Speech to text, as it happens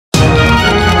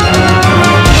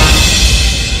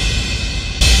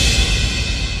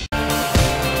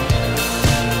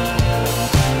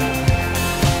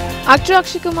Actor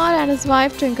Akshay Kumar and his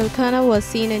wife Twinkle Khanna were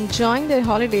seen enjoying their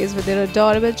holidays with their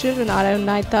adorable children Aarav and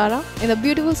Nitara in the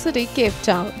beautiful city Cape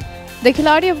Town. The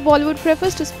Khiladi of Bollywood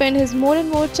prefers to spend his more and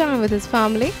more time with his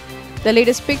family. The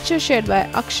latest picture shared by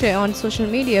Akshay on social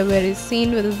media where he is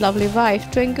seen with his lovely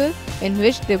wife Twinkle, in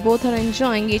which they both are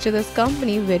enjoying each other's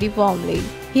company very warmly.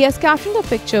 He has captioned the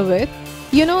picture with,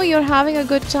 "You know you're having a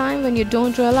good time when you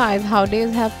don't realize how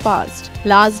days have passed.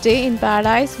 Last day in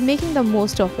paradise, making the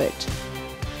most of it."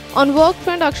 On work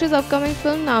front, Akshay's upcoming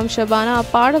film Naam Shabana, a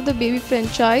part of the Baby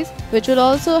franchise, which will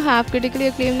also have critically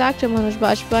acclaimed actor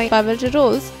Maharaj in pivotal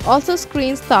roles, also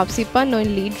screens Taapsee Pannu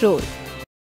in lead role.